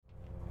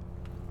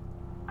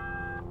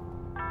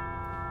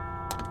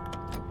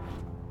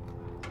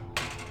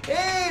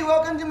Hey,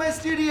 welcome to my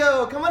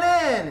studio. Come on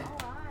in.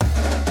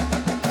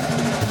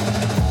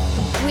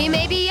 We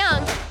may be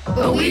young,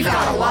 but we've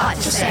got a lot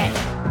to say.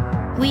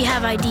 We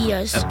have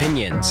ideas,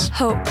 opinions,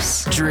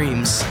 hopes,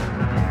 dreams.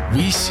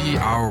 We see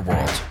our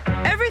world.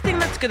 Everything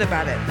that's good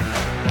about it.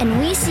 And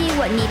we see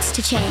what needs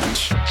to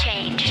change.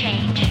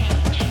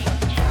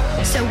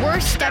 So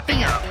we're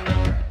stepping up,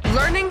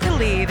 Learning to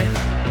lead.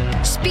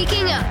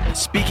 speaking up,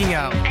 Speaking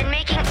out. and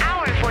making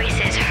our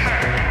voices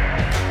heard.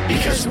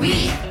 Because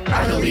we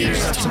are the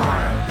leaders of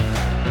tomorrow.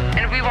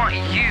 And we want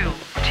you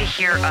to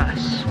hear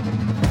us.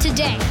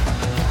 Today,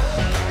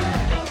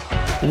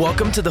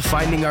 Welcome to the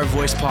Finding Our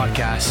Voice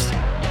podcast.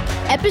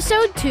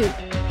 Episode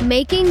 2,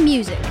 Making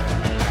Music.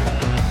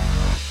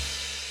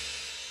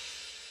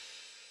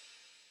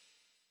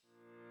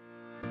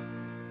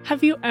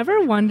 Have you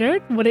ever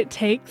wondered what it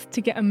takes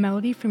to get a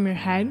melody from your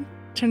head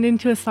turned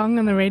into a song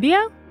on the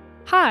radio?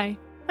 Hi,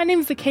 my name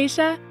is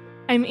Acacia.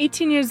 I'm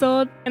 18 years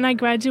old and I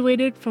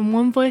graduated from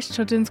One Voice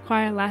Children's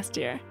Choir last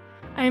year.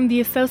 I am the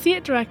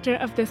associate director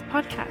of this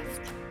podcast.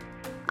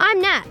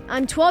 I'm Nat.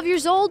 I'm 12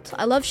 years old.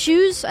 I love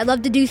shoes. I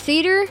love to do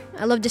theater.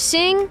 I love to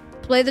sing,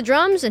 play the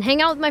drums, and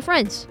hang out with my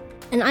friends.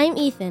 And I'm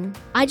Ethan.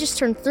 I just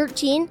turned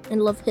 13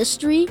 and love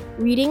history,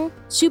 reading,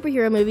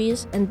 superhero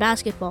movies, and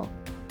basketball.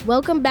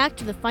 Welcome back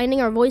to the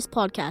Finding Our Voice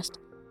podcast.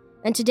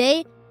 And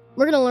today,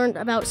 we're going to learn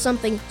about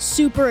something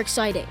super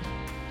exciting.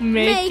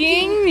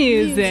 Making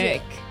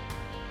music.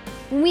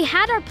 When we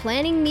had our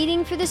planning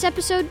meeting for this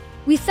episode,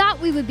 we thought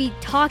we would be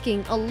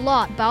talking a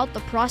lot about the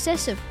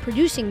process of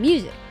producing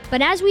music.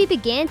 But as we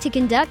began to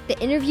conduct the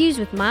interviews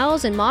with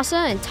Miles and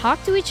Masa and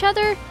talk to each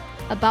other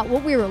about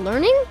what we were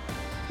learning,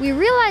 we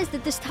realized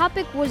that this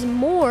topic was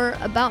more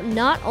about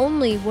not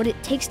only what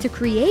it takes to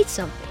create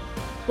something,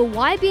 but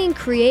why being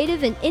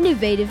creative and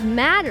innovative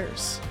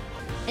matters,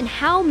 and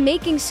how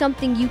making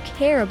something you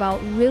care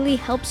about really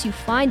helps you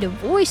find a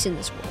voice in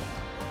this world.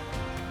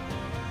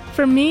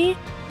 For me,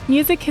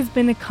 music has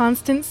been a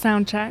constant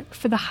soundtrack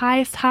for the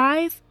highest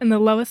highs and the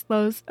lowest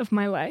lows of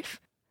my life.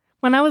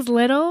 When I was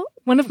little,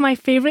 one of my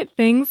favorite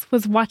things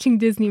was watching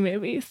Disney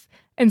movies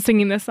and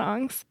singing the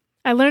songs.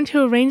 I learned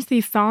to arrange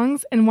these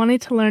songs and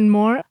wanted to learn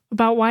more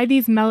about why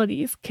these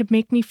melodies could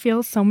make me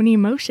feel so many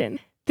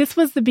emotions. This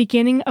was the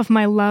beginning of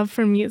my love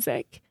for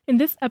music. In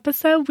this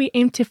episode, we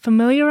aim to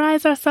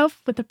familiarize ourselves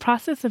with the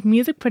process of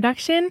music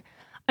production,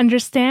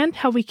 understand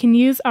how we can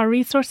use our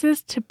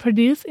resources to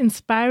produce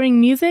inspiring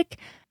music,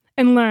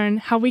 and learn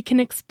how we can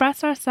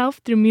express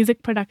ourselves through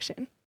music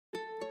production.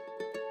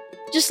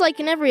 Just like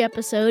in every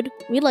episode,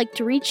 we'd like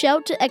to reach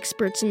out to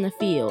experts in the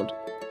field.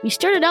 We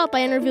started out by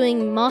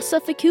interviewing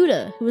Masa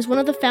Fukuda, who is one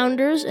of the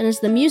founders and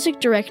is the music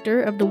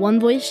director of the One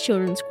Voice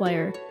Children's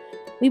Choir.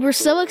 We were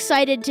so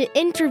excited to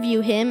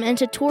interview him and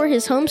to tour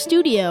his home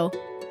studio.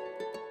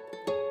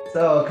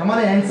 So come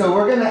on in. So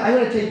I'm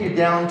gonna take you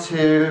down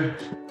to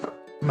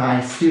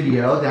my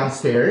studio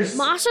downstairs.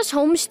 Masa's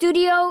home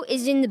studio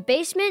is in the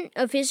basement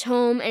of his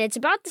home, and it's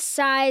about the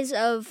size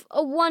of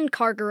a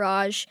one-car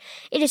garage.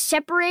 It is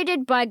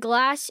separated by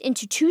glass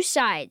into two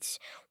sides.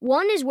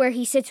 One is where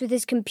he sits with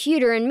his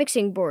computer and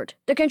mixing board,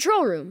 the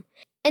control room,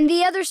 and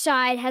the other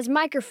side has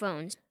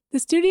microphones. The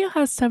studio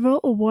has several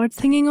awards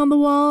hanging on the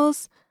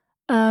walls,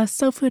 a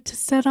sofa to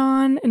sit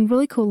on, and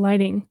really cool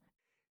lighting.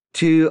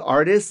 To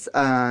artists,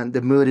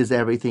 the mood is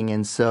everything,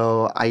 and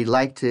so I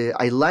like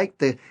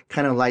the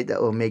kind of light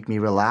that will make me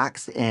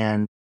relax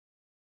and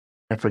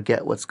I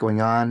forget what's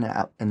going on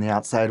out in the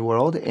outside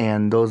world,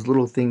 and those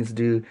little things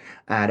do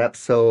add up.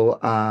 So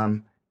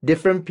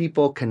different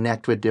people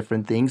connect with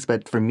different things,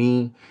 but for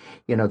me,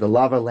 the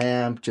lava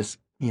lamp, just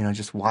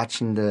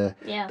watching the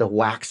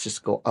wax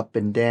just go up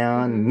and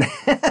down,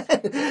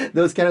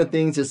 those kind of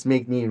things just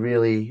make me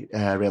really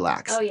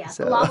relax. Oh yeah,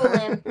 so.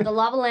 the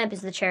lava lamp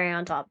is the cherry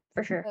on top,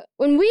 for sure.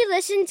 When we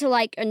listen to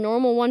like a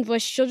normal One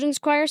Voice Children's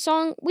Choir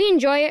song, we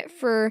enjoy it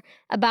for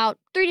about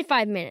 3 to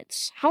 5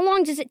 minutes. How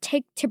long does it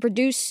take to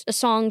produce a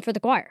song for the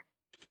choir?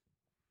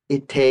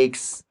 It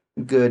takes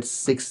good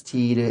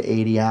 60 to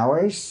 80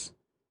 hours.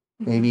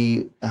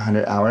 Maybe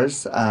 100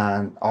 hours,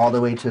 all the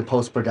way to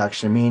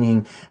post-production,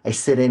 meaning I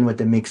sit in with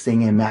the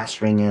mixing and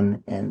mastering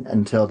and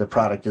until the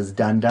product is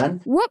done.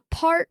 What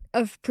part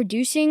of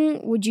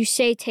producing would you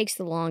say takes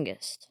the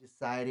longest?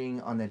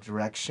 Deciding on the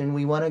direction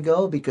we want to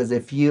go, because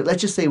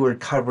let's just say we're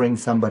covering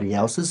somebody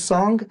else's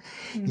song,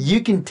 you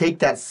can take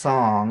that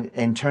song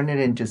and turn it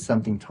into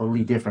something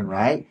totally different,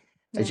 right?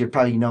 As you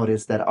probably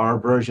noticed that our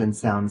version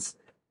sounds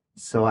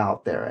so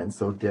out there and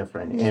so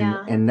different,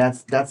 and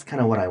that's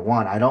kind of what I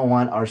want. I don't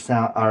want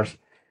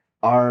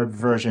our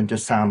version to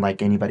sound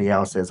like anybody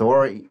else's,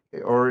 or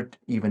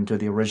even to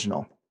the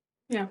original.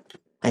 Yeah.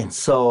 And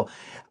so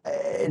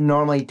it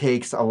normally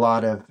takes a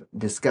lot of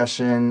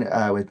discussion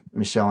with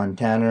Michelle and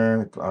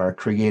Tanner, our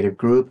creative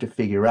group, to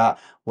figure out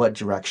what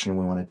direction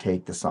we want to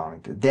take the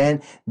song to.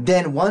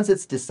 Then once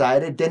it's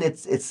decided, then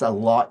it's a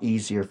lot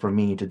easier for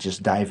me to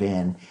just dive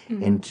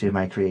into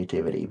my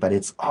creativity. But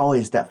it's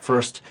always that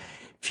first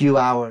few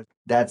hours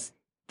that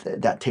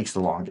takes the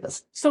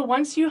longest. So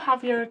once you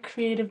have your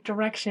creative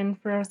direction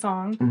for a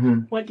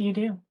song, what do you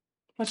do?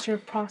 What's your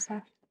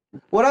process?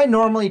 What I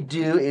normally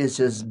do is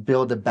just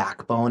build the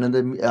backbone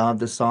of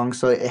the song,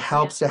 so it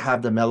helps to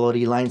have the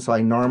melody line. So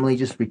I normally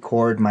just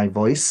record my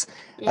voice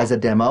as a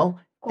demo,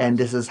 and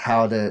this is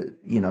how the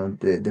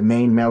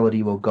main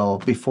melody will go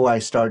before I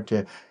start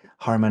to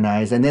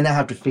harmonize, and then I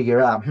have to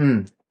figure out,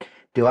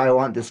 do I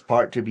want this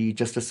part to be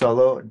just a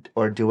solo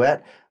or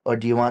duet, or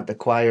do you want the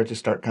choir to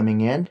start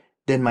coming in?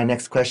 Then my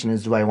next question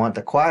is, do I want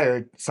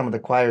some of the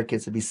choir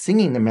kids to be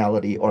singing the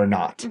melody or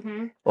not,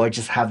 or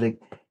just have the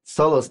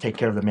solos take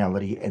care of the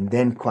melody, and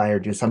then choir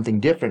do something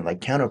different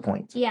like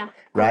counterpoint. Yeah.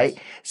 Right.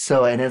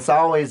 So, and it's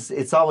always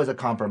a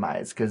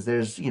compromise, because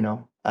there's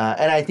and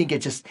I think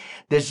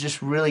there's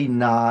just really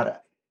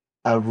not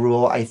a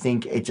rule. I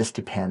think it just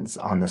depends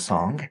on the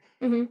song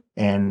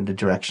and the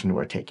direction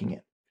we're taking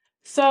it.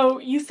 So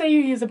you say you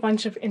use a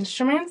bunch of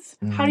instruments.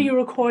 How do you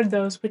record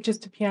those with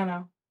just a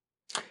piano?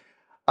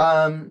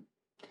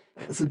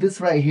 So this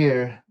right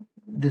here,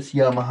 this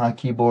Yamaha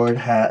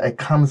keyboard, it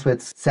comes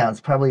with sounds,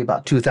 probably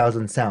about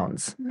 2,000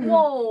 sounds.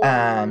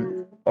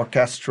 Whoa.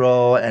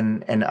 Orchestral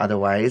and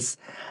otherwise.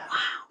 Wow.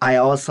 I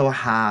also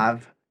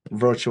have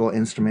virtual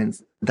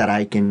instruments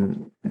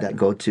that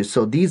go to.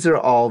 So these are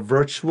all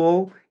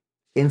virtual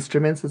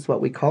instruments, is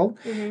what we call.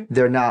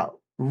 They're not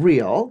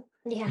real,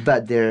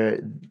 but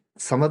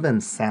some of them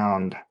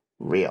sound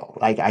real.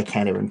 Like, I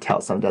can't even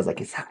tell. Sometimes, like,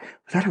 was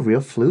that a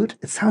real flute?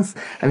 It sounds,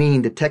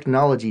 the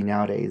technology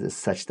nowadays is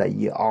such that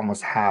you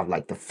almost have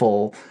like the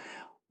full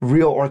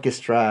real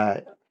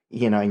orchestra,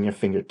 in your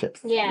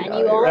fingertips. Yeah, and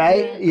you all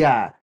right?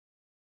 Yeah.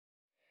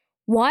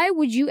 Why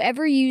would you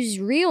ever use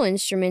real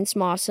instruments,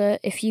 Masa,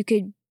 if you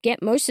could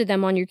get most of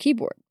them on your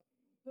keyboard?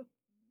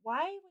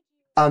 Why?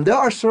 There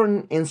are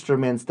certain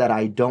instruments that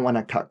I don't want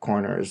to cut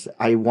corners.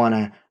 I want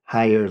to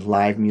hire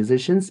live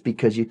musicians,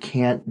 because you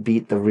can't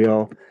beat the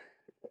real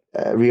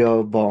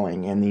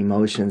bowing and the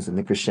emotions and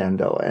the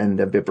crescendo and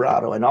the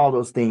vibrato and all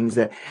those things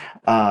that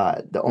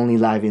the only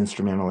live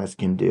instrumentalist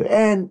can do.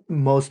 And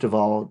most of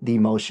all, the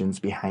emotions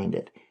behind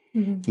it.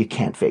 You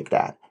can't fake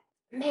that.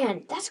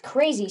 Man, that's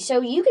crazy.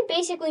 So you could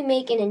basically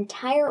make an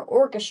entire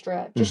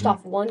orchestra just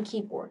off one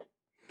keyboard.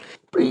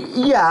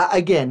 Yeah,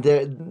 again,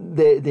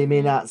 they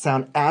may not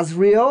sound as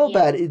real,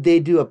 but they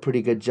do a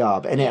pretty good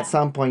job. And at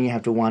some point you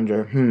have to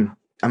wonder,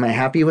 am I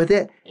happy with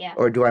it? Yeah.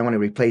 Or do I want to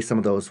replace some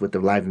of those with the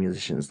live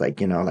musicians, like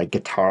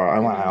guitar?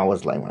 I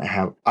always want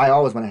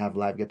to have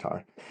live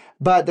guitar.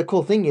 But the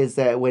cool thing is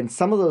that when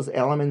some of those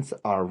elements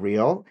are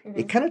real,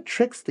 it kind of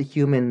tricks the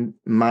human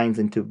minds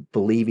into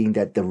believing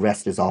that the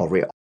rest is all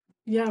real.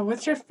 Yeah,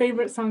 what's your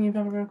favorite song you've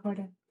ever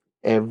recorded?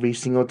 Every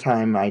single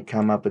time I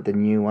come up with a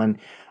new one,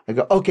 I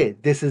go, okay,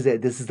 this is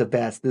it. This is the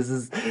best. This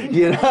is,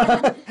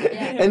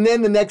 And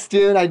then the next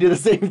tune, I do the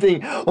same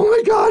thing. Oh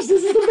my gosh,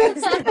 this is the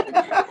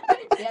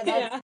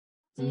best.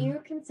 Do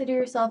you consider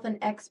yourself an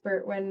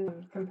expert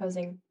when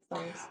composing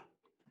songs?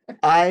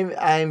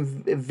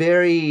 I'm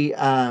very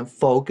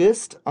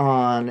focused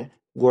on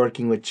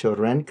working with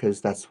children,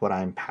 because that's what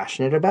I'm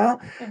passionate about.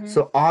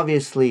 So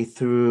obviously,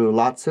 through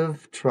lots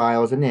of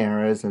trials and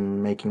errors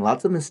and making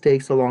lots of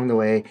mistakes along the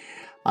way,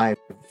 I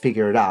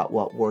figured out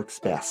what works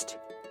best.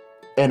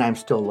 And I'm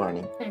still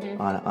learning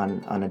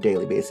on a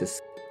daily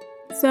basis.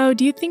 So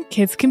do you think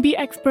kids can be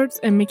experts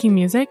in making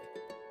music?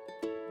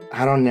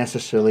 I don't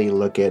necessarily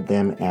look at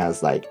them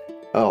as like,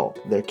 oh,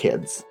 they're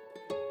kids.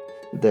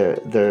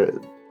 They're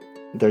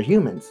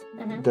humans.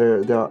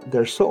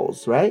 They're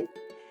souls, right?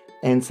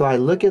 And so I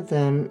look at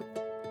them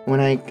when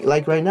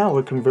like right now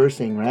we're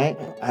conversing, right?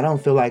 I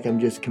don't feel like I'm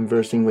just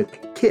conversing with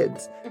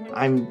kids.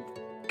 I'm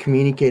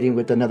communicating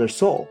with another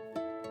soul.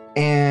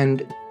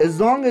 And as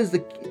long as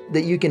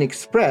that you can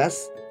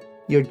express,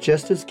 you're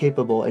just as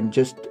capable and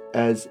just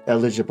as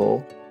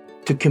eligible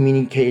to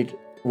communicate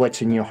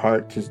what's in your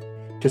heart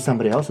to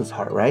somebody else's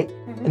heart, right?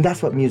 And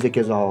that's what music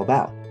is all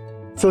about.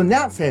 So in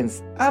that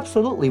sense,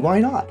 absolutely, why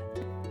not?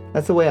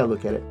 That's the way I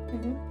look at it.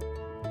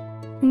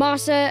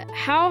 Masa,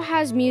 how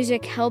has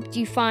music helped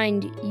you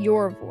find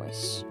your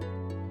voice?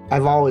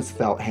 I've always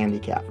felt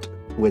handicapped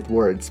with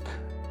words.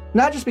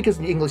 Not just because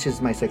English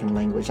is my second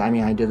language.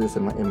 I do this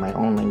in my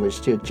own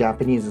language too.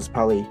 Japanese is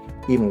probably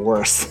even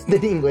worse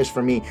than English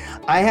for me.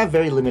 I have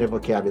very limited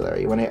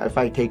vocabulary. If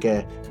I take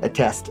a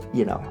test,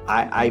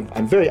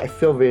 I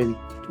feel very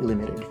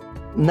limited.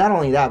 Not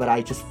only that, but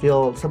I just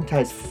feel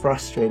sometimes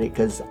frustrated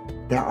because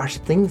there are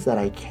things that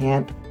I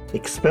can't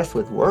express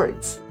with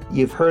words.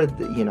 You've heard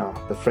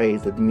the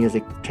phrase that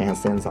music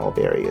transcends all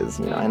barriers,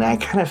 and I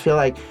kind of feel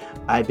like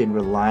I've been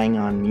relying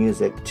on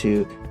music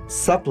to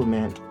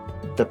supplement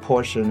the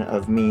portion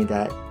of me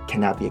that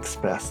cannot be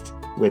expressed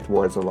with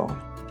words alone.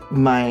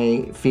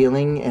 My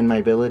feeling and my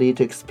ability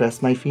to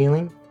express my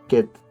feeling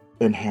get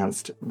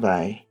enhanced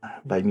by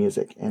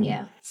music,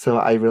 and so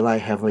I rely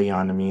heavily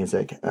on the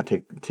music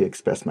to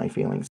express my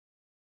feelings.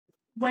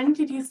 When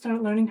did you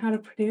start learning how to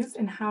produce,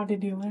 and how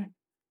did you learn?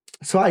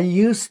 So I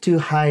used to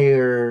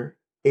hire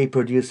a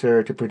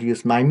producer to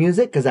produce my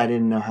music because I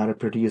didn't know how to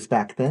produce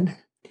back then.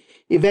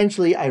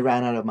 Eventually, I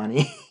ran out of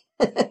money,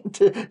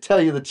 to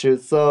tell you the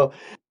truth. So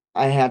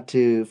I had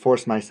to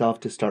force myself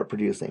to start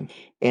producing.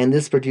 And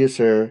this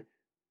producer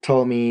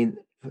told me,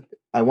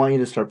 I want you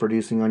to start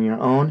producing on your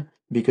own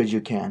because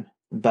you can,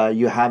 but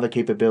you have a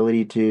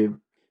capability to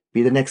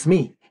be the next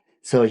me.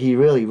 So he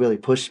really, really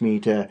pushed me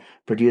to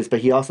produce. But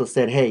he also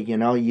said, hey,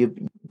 you've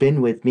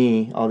been with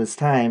me all this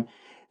time.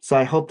 So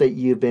I hope that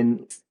you've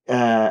been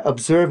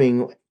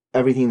observing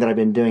everything that I've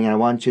been doing. I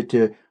want you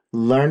to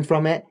learn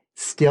from it,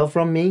 steal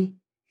from me,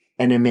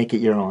 and then make it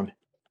your own.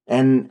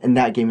 And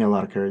that gave me a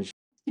lot of courage.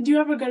 Did you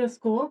ever go to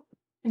school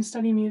and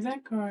study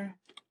music or?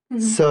 Mm-hmm.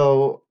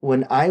 So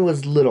when I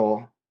was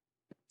little,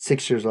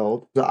 6 years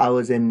old, so I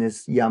was in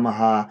this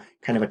Yamaha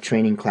kind of a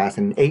training class.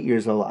 And 8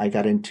 years old, I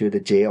got into the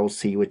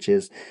JOC, which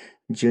is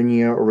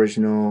Junior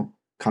Original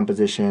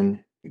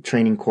Composition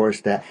training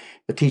course that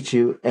will teach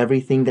you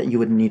everything that you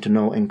would need to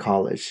know in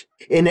college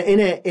in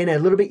a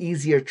little bit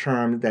easier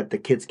term that the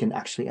kids can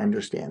actually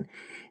understand.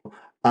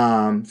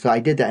 So I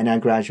did that, and I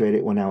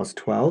graduated when I was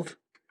 12.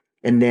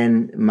 And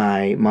then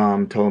my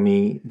mom told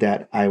me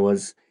that I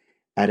was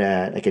at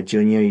a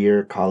junior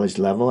year college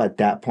level at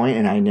that point,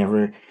 and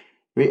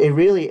it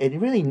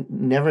really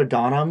never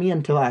dawned on me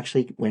until I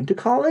actually went to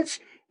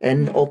college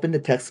and opened the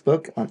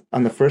textbook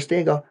on the first day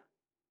and go,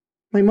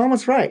 my mom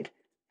was right.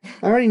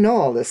 I already know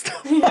all this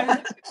stuff.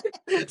 Yeah.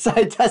 So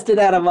I tested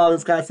out of all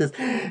those classes.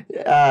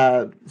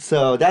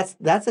 So that's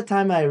the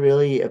time I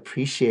really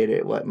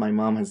appreciated what my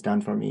mom has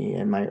done for me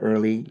in my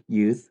early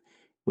youth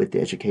with the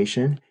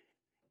education.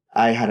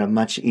 I had a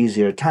much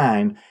easier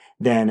time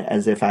than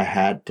as if I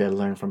had to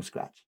learn from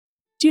scratch.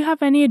 Do you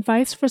have any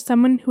advice for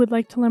someone who would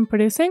like to learn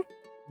producing?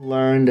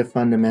 Learn the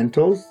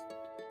fundamentals,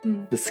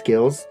 the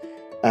skills,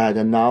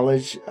 the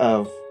knowledge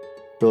of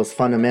those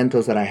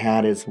fundamentals that I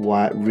had is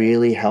what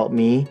really helped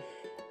me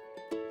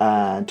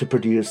to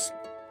produce.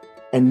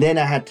 And then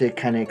I had to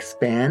kind of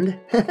expand.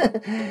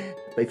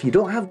 But if you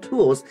don't have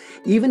tools,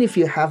 even if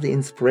you have the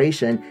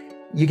inspiration,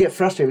 you get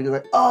frustrated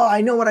because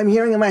I know what I'm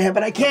hearing in my head,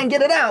 but I can't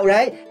get it out,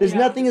 right? There's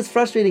nothing as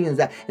frustrating as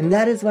that. And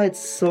that is why it's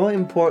so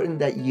important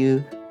that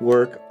you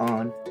work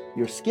on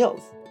your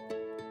skills.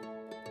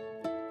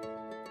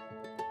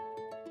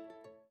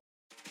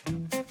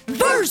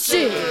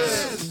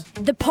 Versus!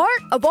 The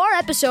part of our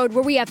episode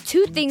where we have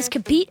two things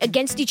compete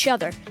against each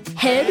other,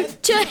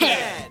 head to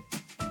head.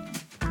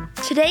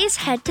 Today's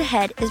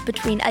head-to-head is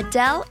between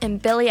Adele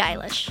and Billie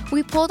Eilish.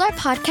 We polled our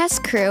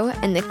podcast crew,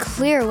 and the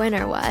clear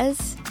winner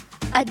was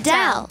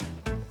Adele.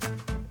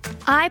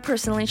 I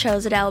personally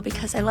chose Adele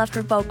because I loved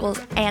her vocals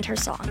and her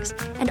songs,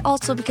 and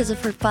also because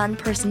of her fun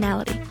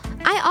personality.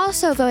 I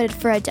also voted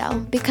for Adele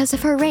because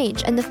of her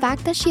range and the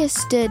fact that she has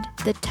stood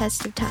the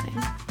test of time.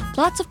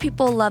 Lots of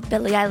people love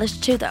Billie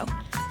Eilish too, though,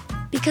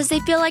 because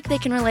they feel like they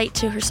can relate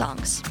to her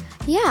songs.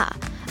 Yeah,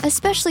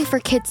 especially for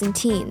kids and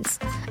teens,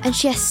 and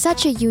she has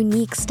such a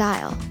unique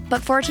style.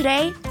 But for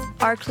today,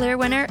 our clear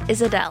winner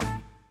is Adele.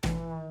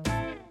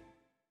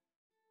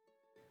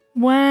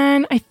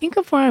 When I think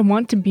of where I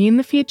want to be in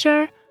the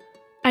future,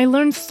 I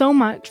learned so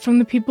much from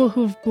the people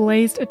who've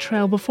blazed a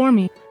trail before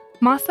me.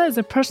 Masa is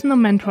a personal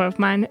mentor of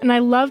mine, and I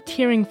loved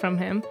hearing from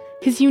him.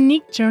 His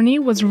unique journey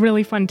was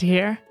really fun to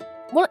hear.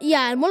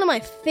 And one of my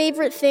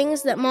favorite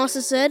things that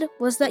Masa said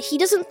was that he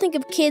doesn't think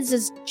of kids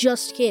as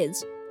just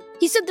kids.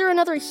 He said they're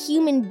another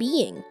human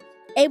being,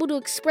 able to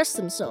express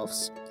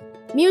themselves.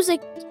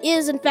 Music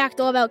is, in fact,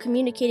 all about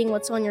communicating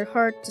what's on your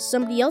heart to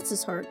somebody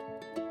else's heart.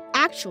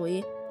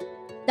 Actually,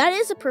 that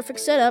is a perfect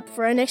setup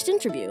for our next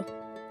interview.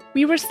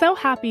 We were so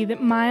happy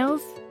that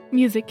Miles,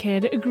 Music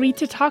Kid, agreed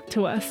to talk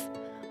to us.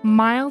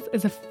 Miles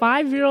is a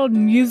 5-year-old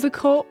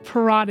musical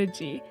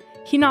prodigy.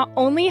 He not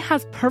only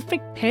has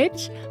perfect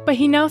pitch, but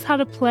he knows how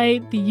to play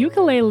the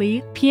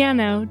ukulele,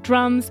 piano,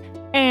 drums,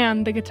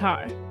 and the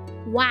guitar.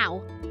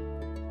 Wow.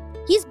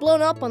 He's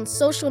blown up on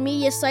social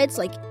media sites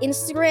like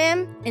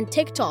Instagram and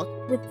TikTok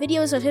with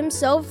videos of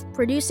himself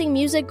producing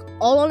music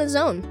all on his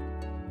own.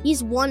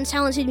 He's one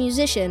talented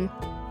musician.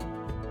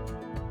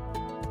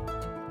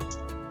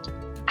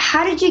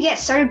 How did you get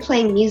started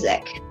playing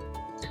music?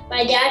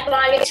 My dad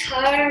bought a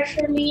guitar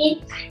for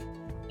me,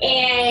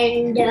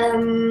 and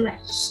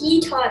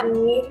he taught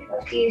me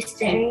a few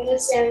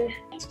things, and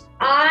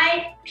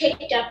I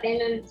picked up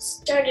and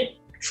started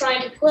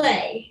trying to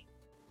play.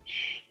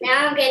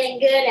 Now I'm getting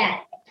good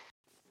at it.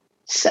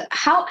 So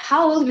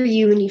how old were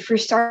you when you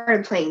first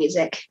started playing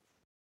music?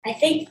 I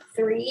think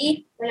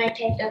 3 when I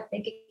picked up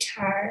the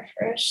guitar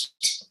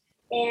first,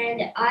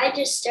 and I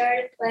just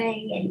started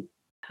playing. And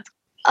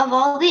of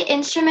all the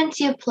instruments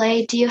you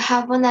play, do you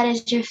have one that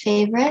is your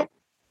favorite?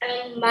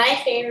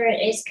 My favorite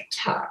is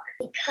guitar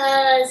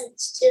because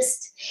it's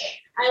just,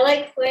 I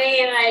like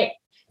playing and I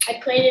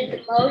played it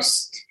the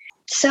most.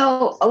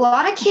 So a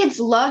lot of kids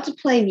love to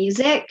play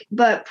music,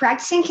 but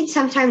practicing can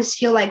sometimes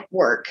feel like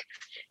work.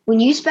 When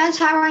you spend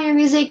time on your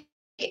music,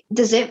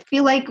 does it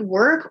feel like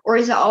work or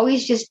is it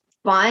always just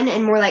fun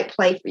and more like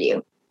play for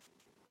you?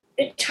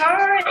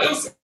 Guitar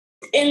is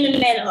in the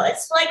middle.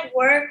 It's like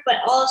work, but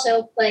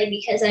also play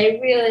because I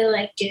really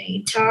like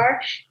doing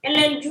guitar. And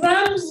then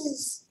drums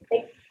is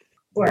like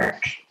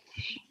work.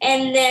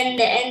 and then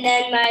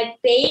my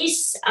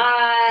bass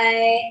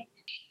I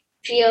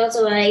feels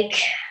like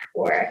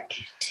work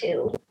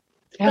too.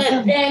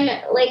 But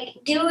then like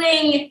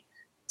doing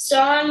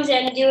songs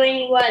and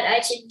doing what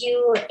I should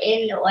do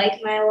in like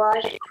my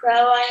Logic Pro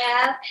I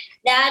have,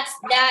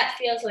 that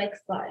feels like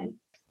fun.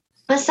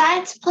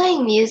 Besides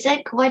playing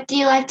music, what do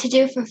you like to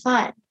do for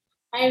fun?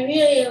 I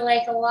really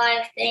like a lot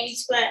of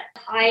things, but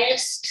the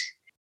highest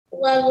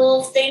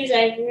level of things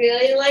I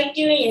really like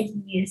doing is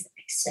music.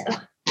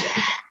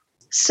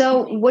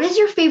 So what is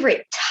your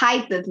favorite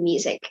type of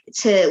music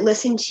to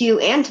listen to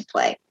and to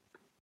play?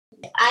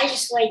 I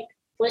just like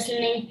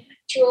listening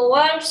to a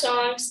lot of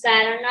songs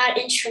that are not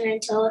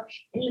instrumental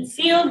and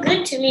feel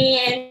good to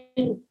me,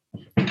 and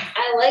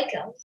I like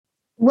them.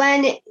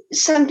 When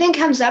something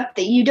comes up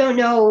that you don't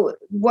know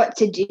what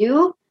to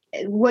do,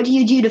 what do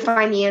you do to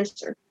find the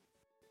answer?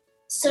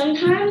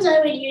 Sometimes I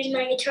would use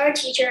my guitar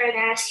teacher and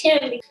ask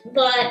him,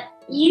 but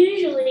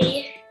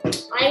usually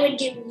I would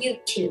do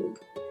YouTube.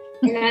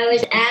 And I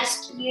would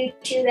ask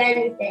YouTube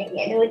anything,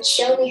 and it would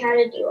show me how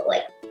to do it,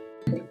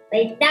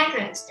 like that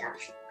kind of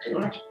stuff.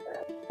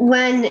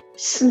 When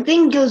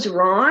something goes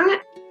wrong,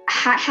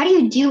 how do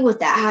you deal with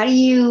that? How do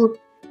you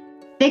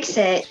fix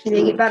it to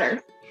make it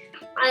better?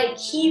 I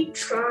keep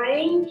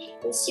trying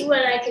and see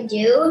what I can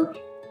do,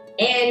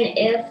 and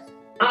if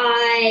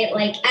I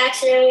like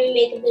accidentally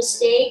make a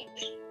mistake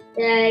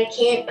that I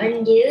can't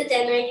undo,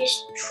 then I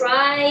just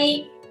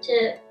try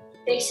to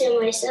fix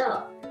it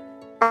myself.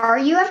 Are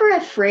you ever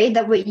afraid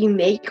that what you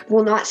make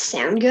will not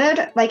sound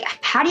good? Like,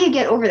 how do you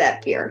get over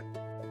that fear?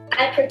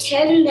 I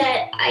pretend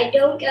that I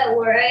don't get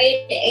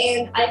worried,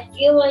 and I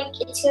feel like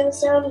it's going to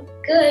sound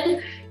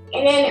good.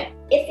 And then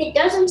if it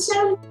doesn't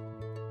sound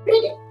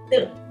good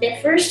the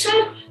first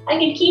time, I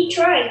can keep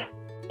trying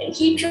and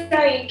keep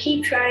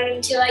trying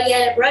until I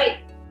get it right.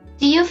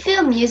 Do you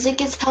feel music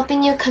is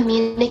helping you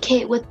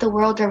communicate with the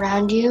world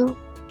around you?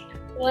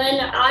 When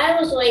I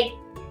was like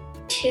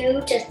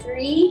 2 to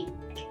 3,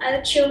 I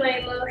would show my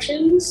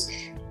emotions.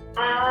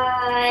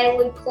 I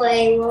would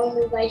play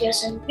Lonely by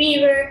Justin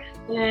Bieber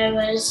when I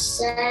was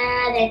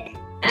sad, and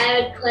I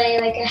would play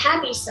like a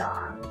happy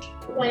song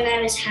when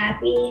I was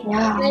happy.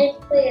 Wow. I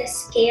would play a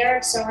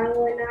scared song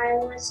when I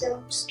was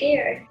so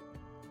scared.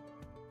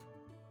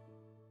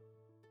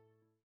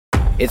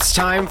 It's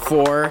time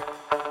for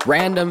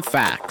Random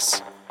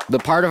Facts, the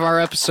part of our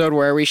episode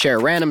where we share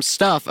random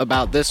stuff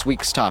about this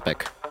week's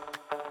topic.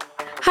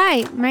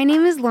 Hi, my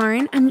name is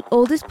Lauren. I'm the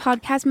oldest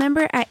podcast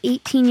member at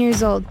 18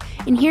 years old,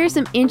 and here are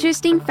some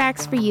interesting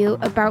facts for you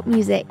about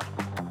music.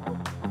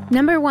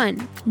 Number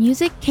 1,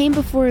 music came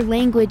before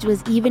language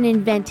was even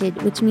invented,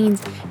 which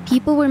means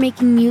people were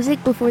making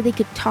music before they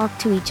could talk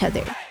to each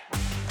other.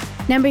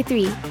 Number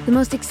 3, the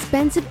most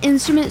expensive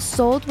instrument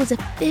sold was a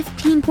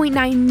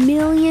 $15.9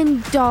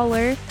 million.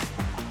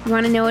 You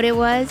want to know what it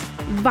was?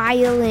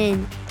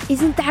 Violin.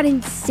 Isn't that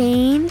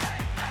insane?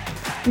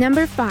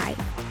 Number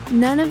 5,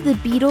 none of the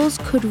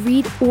Beatles could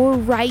read or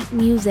write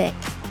music.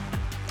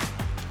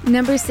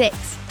 Number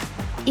 6,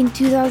 in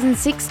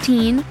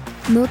 2016,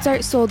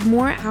 Mozart sold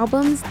more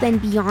albums than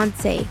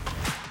Beyonce.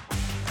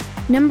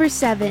 Number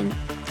 7,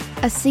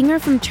 a singer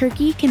from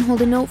Turkey can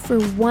hold a note for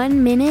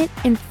 1 minute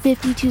and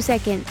 52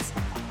 seconds.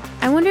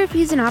 I wonder if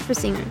he's an opera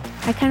singer.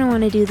 I kind of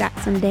want to do that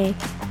someday.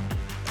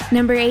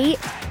 Number 8,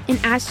 an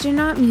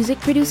astronaut music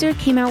producer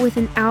came out with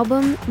an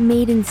album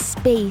made in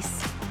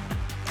space.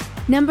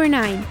 Number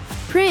 9,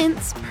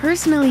 Prince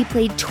personally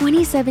played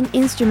 27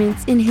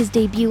 instruments in his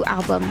debut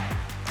album.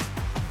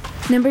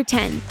 Number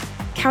 10,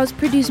 cows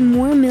produce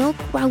more milk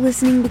while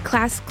listening to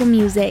classical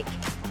music.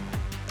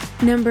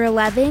 Number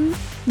 11,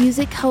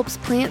 music helps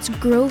plants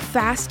grow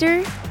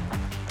faster.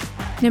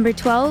 Number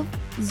 12,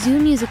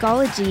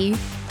 zoomusicology,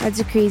 that's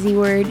a crazy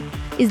word,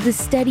 is the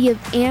study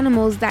of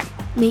animals that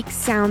make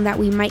sound that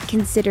we might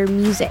consider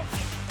music.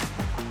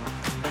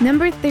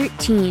 Number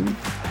 13,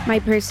 my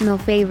personal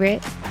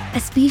favorite, a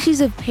species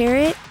of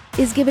parrot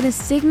is given a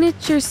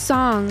signature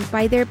song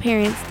by their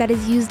parents that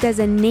is used as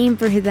a name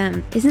for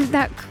them. Isn't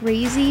that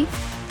crazy?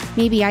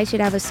 Maybe I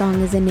should have a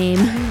song as a name.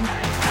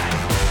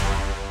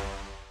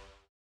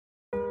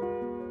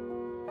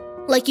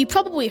 Like you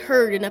probably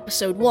heard in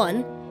episode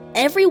 1,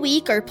 every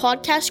week our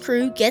podcast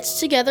crew gets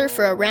together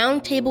for a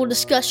roundtable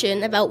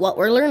discussion about what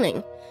we're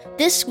learning.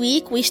 This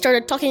week we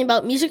started talking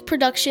about music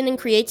production and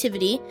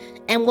creativity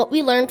and what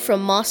we learned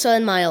from Masa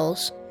and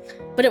Miles.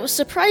 But it was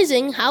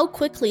surprising how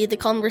quickly the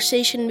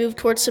conversation moved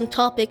towards some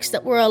topics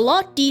that were a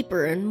lot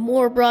deeper and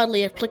more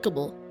broadly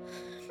applicable.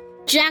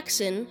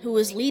 Jackson, who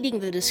was leading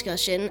the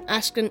discussion,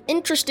 asked an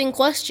interesting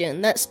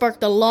question that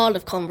sparked a lot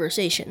of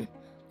conversation.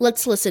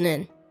 Let's listen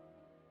in.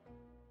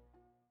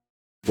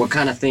 What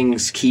kind of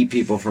things keep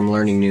people from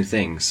learning new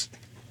things?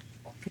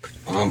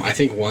 I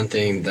think one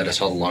thing that has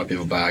held a lot of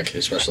people back,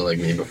 especially like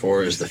me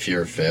before, is the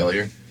fear of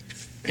failure.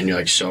 And you're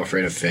like so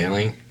afraid of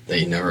failing that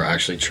you never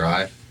actually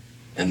try.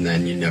 And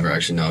then you never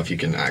actually know if you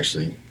can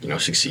actually,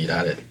 succeed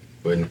at it.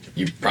 When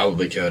you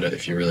probably could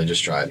if you really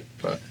just tried,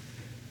 but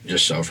you're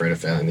just so afraid of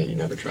failing that you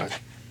never tried.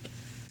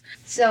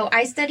 So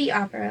I study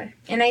opera,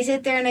 and I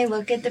sit there and I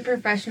look at the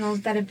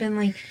professionals that have been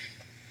like,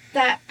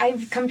 that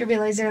I've come to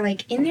realize they're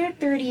like in their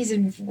 30s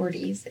and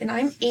 40s, and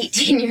I'm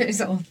 18 years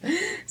old.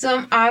 So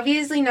I'm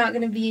obviously not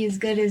going to be as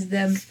good as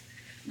them,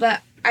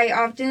 but I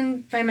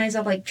often find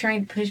myself like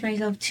trying to push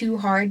myself too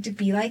hard to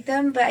be like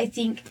them. But I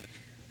think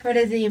part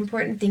of the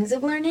important things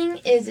of learning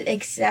is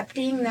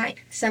accepting that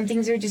some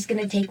things are just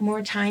going to take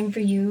more time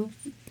for you.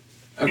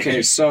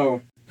 Okay,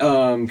 so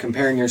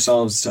comparing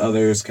yourselves to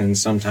others can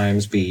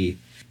sometimes be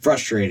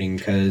frustrating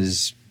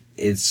because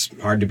it's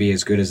hard to be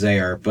as good as they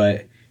are,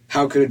 but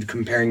how could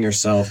comparing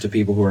yourself to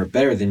people who are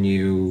better than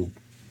you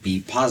be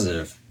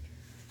positive?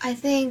 I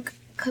think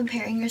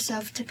comparing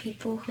yourself to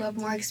people who have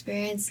more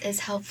experience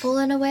is helpful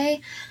in a way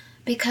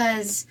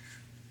because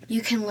you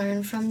can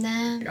learn from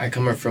them. I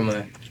come from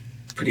a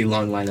pretty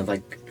long line of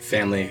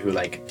family who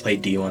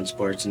played D1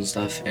 sports and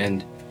stuff,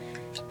 and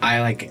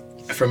I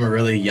from a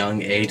really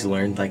young age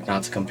learned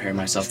not to compare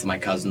myself to my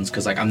cousins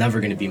because I'm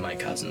never going to be my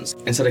cousins.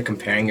 Instead of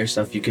comparing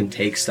yourself, you can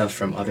take stuff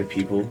from other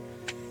people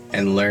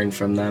and learn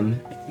from them,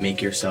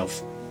 make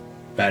yourself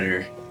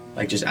better,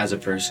 just as a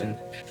person.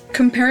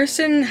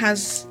 Comparison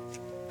has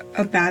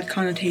a bad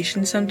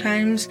connotation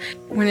sometimes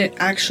when it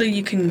actually,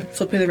 you can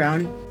flip it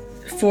around.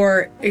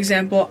 For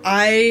example,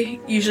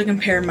 I usually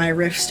compare my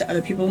riffs to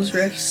other people's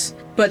riffs,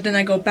 but then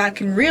I go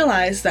back and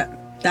realize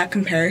that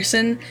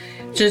comparison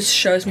just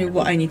shows me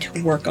what I need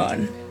to work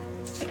on.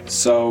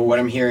 So what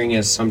I'm hearing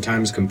is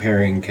sometimes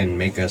comparing can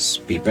make us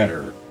be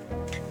better.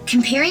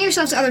 Comparing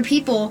yourself to other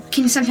people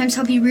can sometimes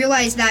help you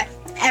realize that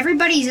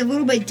everybody's a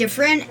little bit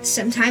different.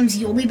 Sometimes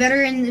you'll be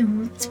better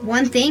in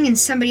one thing and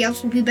somebody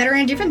else will be better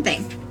in a different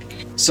thing.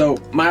 So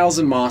Miles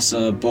and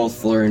Masa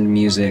both learned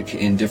music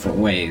in different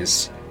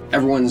ways.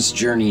 Everyone's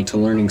journey to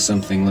learning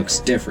something looks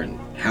different.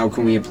 How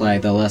can we apply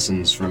the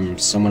lessons from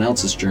someone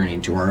else's journey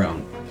to our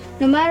own?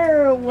 No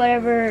matter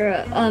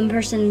whatever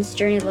person's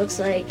journey looks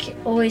like, it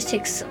always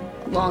takes a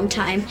long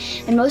time.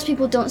 And most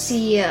people don't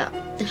see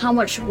how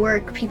much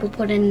work people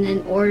put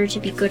in order to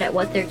be good at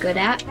what they're good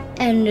at.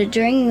 And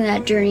during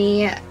that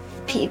journey,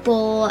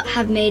 people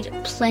have made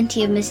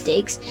plenty of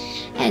mistakes.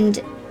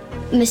 And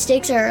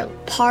mistakes are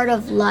part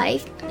of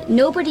life.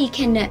 Nobody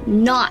can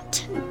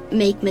not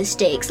make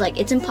mistakes.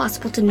 It's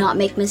impossible to not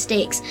make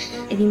mistakes.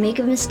 If you make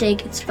a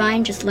mistake, it's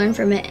fine. Just learn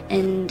from it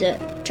and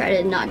try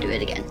to not do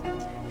it again.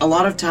 A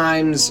lot of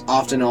times,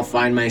 often I'll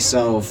find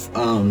myself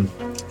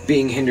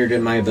being hindered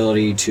in my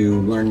ability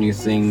to learn new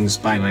things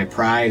by my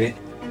pride.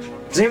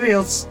 Does anybody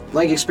else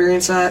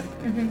experience that?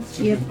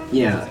 Mm-hmm. Yep.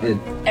 Yeah.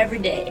 Every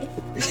day.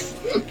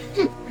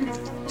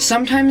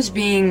 Sometimes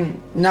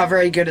being not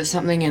very good at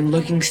something and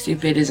looking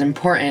stupid is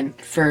important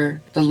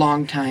for the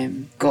long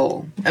time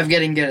goal of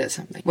getting good at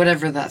something,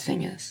 whatever that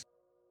thing is.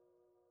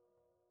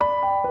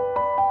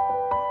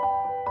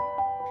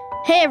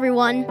 Hey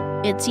everyone,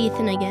 it's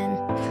Ethan again.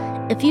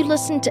 If you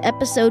listened to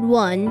episode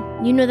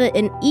 1, you know that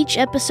in each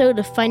episode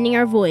of Finding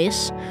Our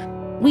Voice,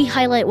 we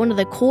highlight one of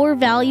the core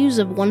values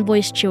of One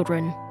Voice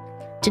Children.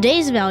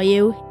 Today's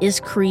value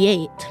is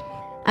create.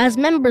 As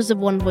members of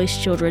One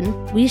Voice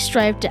Children, we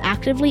strive to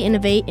actively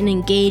innovate and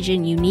engage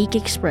in unique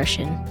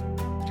expression.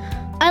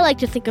 I like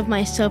to think of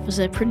myself as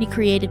a pretty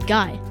creative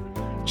guy.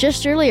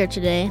 Just earlier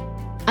today,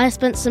 I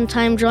spent some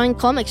time drawing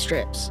comic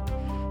strips.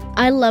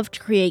 I love to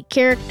create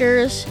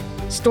characters,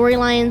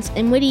 storylines,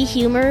 and witty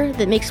humor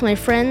that makes my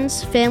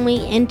friends, family,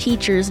 and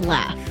teachers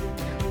laugh.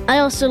 I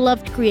also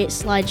love to create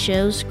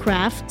slideshows,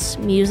 crafts,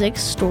 music,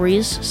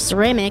 stories,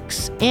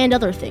 ceramics, and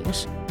other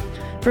things.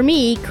 For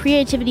me,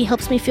 creativity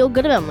helps me feel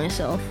good about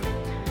myself.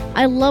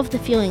 I love the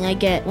feeling I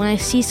get when I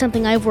see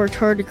something I've worked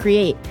hard to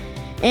create.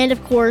 And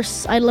of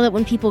course, I love it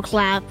when people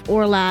clap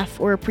or laugh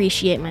or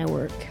appreciate my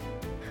work.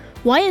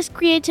 Why is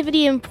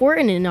creativity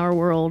important in our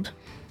world?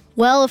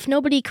 Well, if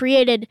nobody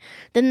created,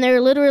 then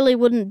there literally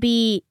wouldn't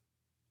be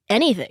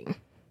anything.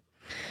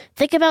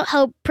 Think about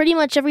how pretty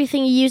much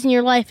everything you use in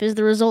your life is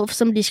the result of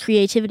somebody's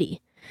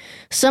creativity.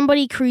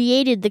 Somebody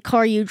created the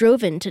car you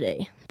drove in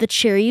today, the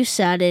chair you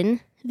sat in,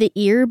 the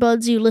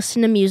earbuds you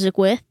listen to music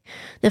with,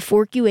 the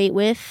fork you ate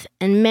with,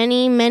 and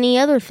many, many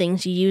other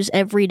things you use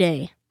every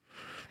day.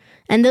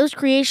 And those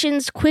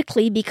creations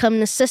quickly become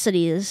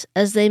necessities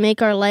as they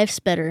make our lives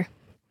better.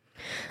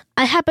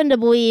 I happen to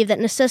believe that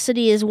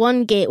necessity is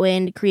one gateway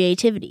into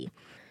creativity.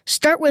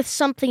 Start with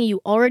something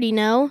you already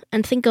know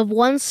and think of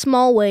one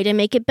small way to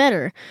make it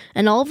better,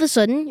 and all of a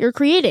sudden, you're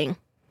creating.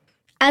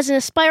 As an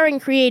aspiring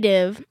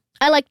creative,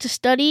 I like to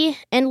study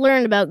and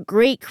learn about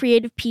great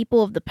creative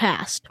people of the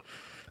past.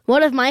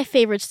 One of my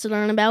favorites to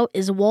learn about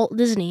is Walt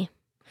Disney.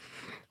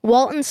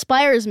 Walt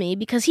inspires me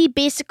because he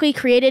basically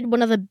created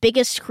one of the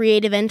biggest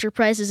creative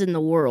enterprises in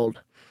the world.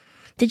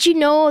 Did you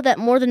know that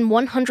more than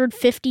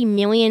 150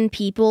 million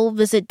people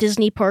visit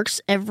Disney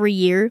parks every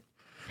year?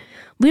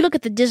 We look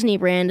at the Disney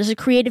brand as a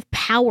creative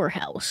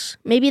powerhouse,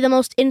 maybe the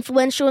most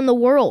influential in the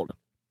world.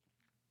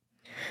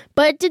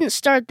 But it didn't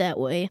start that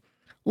way.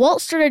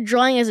 Walt started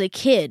drawing as a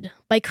kid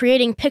by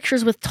creating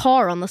pictures with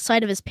tar on the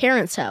side of his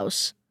parents'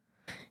 house.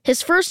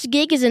 His first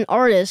gig as an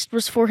artist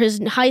was for his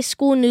high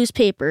school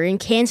newspaper in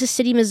Kansas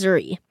City,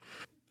 Missouri.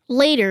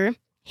 Later,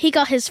 he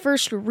got his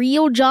first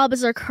real job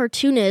as a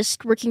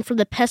cartoonist working for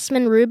the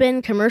Pestman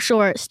Rubin Commercial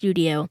Art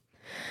Studio.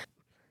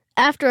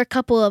 After a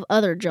couple of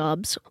other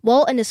jobs,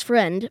 Walt and his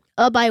friend,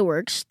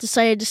 Iwerks,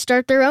 decided to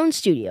start their own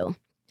studio.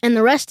 And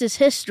the rest is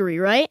history,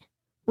 right?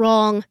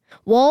 Wrong.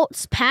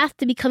 Walt's path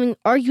to becoming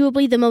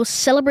arguably the most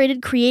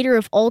celebrated creator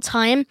of all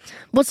time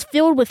was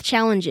filled with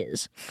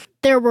challenges.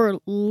 There were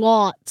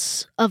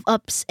lots of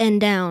ups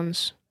and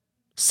downs,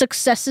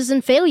 successes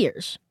and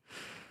failures.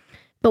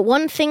 But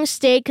one thing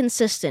stayed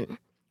consistent: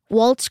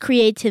 Walt's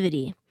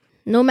creativity.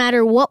 No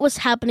matter what was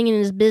happening in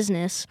his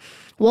business,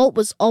 Walt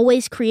was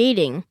always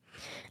creating.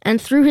 And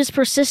through his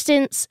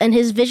persistence and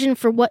his vision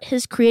for what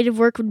his creative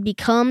work would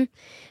become,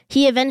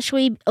 he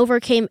eventually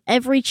overcame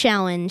every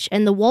challenge,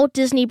 and the Walt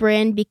Disney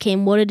brand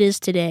became what it is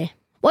today.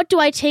 What do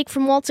I take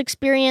from Walt's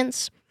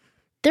experience?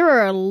 There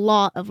are a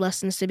lot of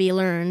lessons to be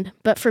learned,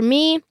 but for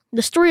me,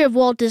 the story of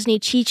Walt Disney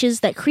teaches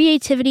that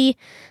creativity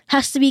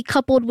has to be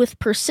coupled with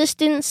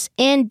persistence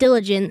and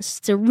diligence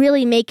to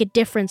really make a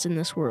difference in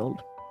this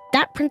world.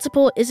 That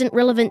principle isn't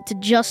relevant to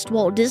just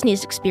Walt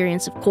Disney's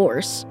experience, of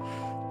course.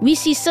 We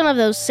see some of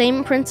those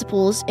same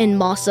principles in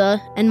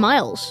Masa and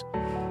Miles.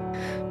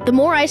 The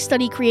more I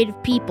study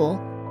creative people,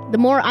 the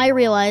more I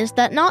realize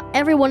that not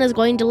everyone is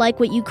going to like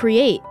what you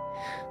create.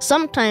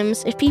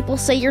 Sometimes, if people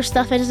say your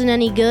stuff isn't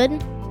any good,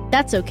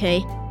 that's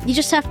okay. You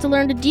just have to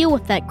learn to deal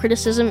with that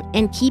criticism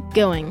and keep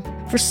going.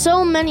 For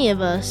so many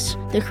of us,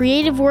 the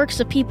creative works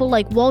of people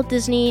like Walt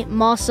Disney,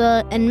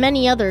 Masa, and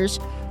many others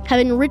have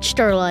enriched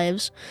our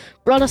lives,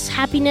 brought us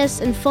happiness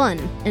and fun,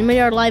 and made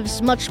our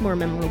lives much more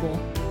memorable.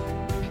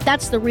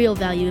 That's the real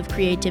value of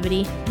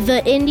creativity.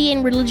 The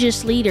Indian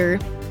religious leader,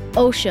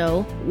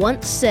 Osho,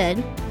 once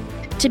said,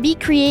 "To be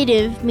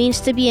creative means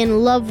to be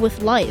in love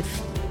with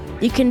life.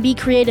 You can be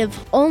creative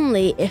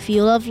only if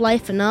you love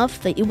life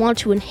enough that you want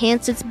to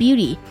enhance its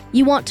beauty.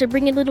 You want to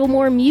bring a little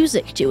more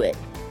music to it,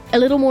 a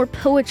little more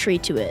poetry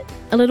to it,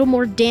 a little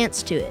more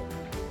dance to it."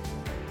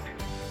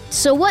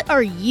 So what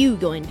are you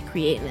going to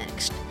create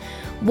next?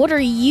 What are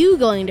you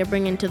going to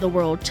bring into the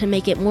world to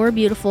make it more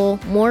beautiful,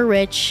 more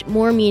rich,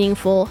 more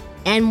meaningful,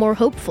 and more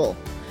hopeful?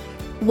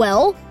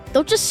 Well,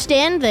 don't just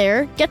stand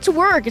there. Get to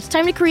work. It's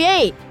time to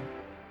create.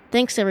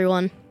 Thanks,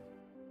 everyone.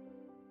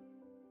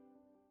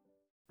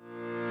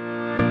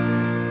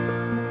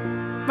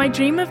 My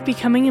dream of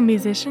becoming a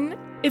musician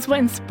is what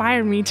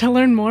inspired me to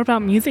learn more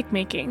about music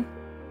making.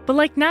 But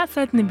like Nat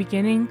said in the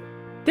beginning,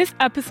 this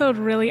episode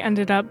really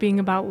ended up being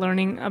about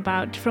learning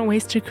about different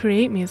ways to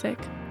create music.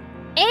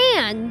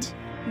 And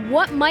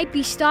what might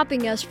be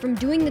stopping us from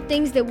doing the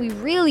things that we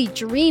really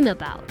dream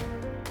about.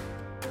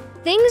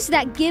 Things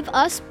that give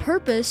us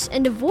purpose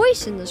and a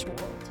voice in this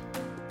world.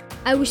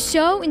 I was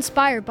so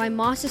inspired by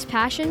Masa's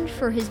passion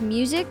for his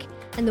music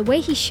and the way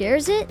he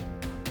shares it,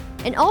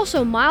 and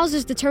also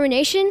Miles'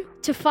 determination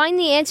to find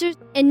the answers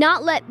and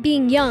not let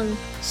being young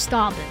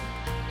stop him.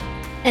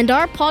 And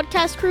our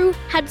podcast crew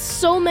had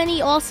so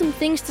many awesome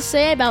things to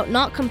say about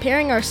not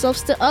comparing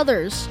ourselves to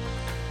others.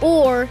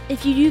 Or,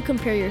 if you do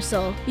compare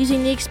yourself,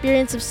 using the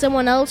experience of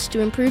someone else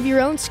to improve your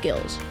own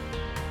skills.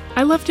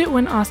 I loved it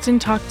when Austin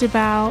talked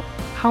about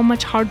how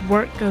much hard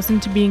work goes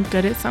into being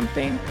good at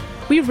something.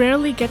 We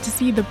rarely get to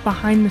see the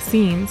behind the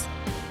scenes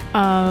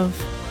of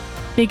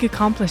big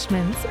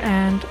accomplishments,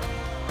 and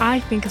I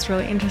think it's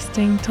really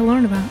interesting to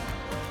learn about.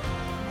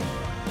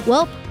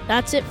 Well,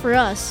 that's it for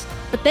us.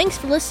 But thanks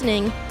for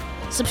listening.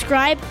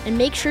 Subscribe and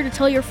make sure to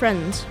tell your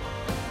friends.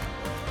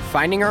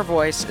 Finding Our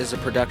Voice is a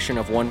production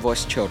of One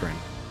Voice Children.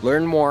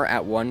 Learn more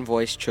at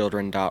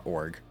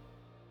onevoicechildren.org.